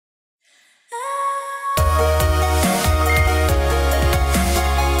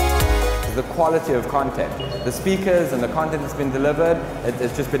the quality of content. The speakers and the content that's been delivered,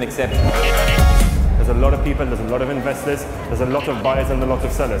 it's just been exceptional. There's a lot of people, there's a lot of investors, there's a lot of buyers and a lot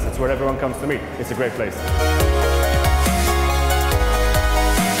of sellers. It's where everyone comes to meet. It's a great place.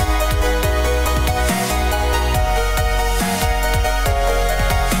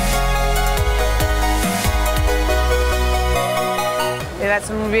 We've had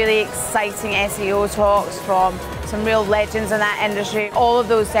some really exciting SEO talks from some real legends in that industry. All of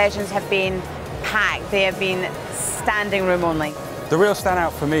those sessions have been packed. They have been standing room only. The real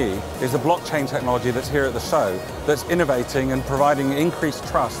standout for me is the blockchain technology that's here at the show, that's innovating and providing increased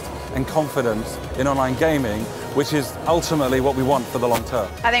trust and confidence in online gaming, which is ultimately what we want for the long term.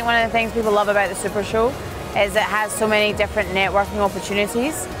 I think one of the things people love about the Super Show is it has so many different networking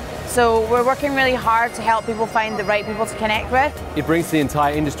opportunities. So we're working really hard to help people find the right people to connect with. It brings the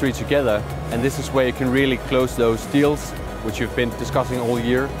entire industry together, and this is where you can really close those deals, which you've been discussing all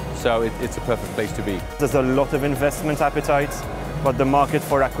year. So it's a perfect place to be. There's a lot of investment appetite, but the market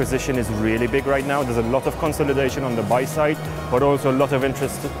for acquisition is really big right now. There's a lot of consolidation on the buy side, but also a lot of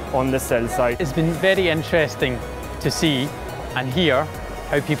interest on the sell side. It's been very interesting to see and hear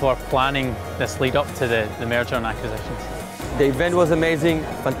how people are planning this lead up to the merger and acquisitions. The event was amazing,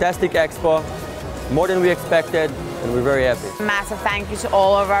 fantastic expo, more than we expected, and we're very happy. Massive thank you to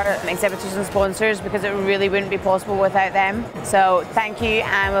all of our exhibitors and sponsors, because it really wouldn't be possible without them. So thank you,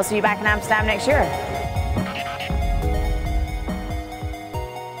 and we'll see you back in Amsterdam next year.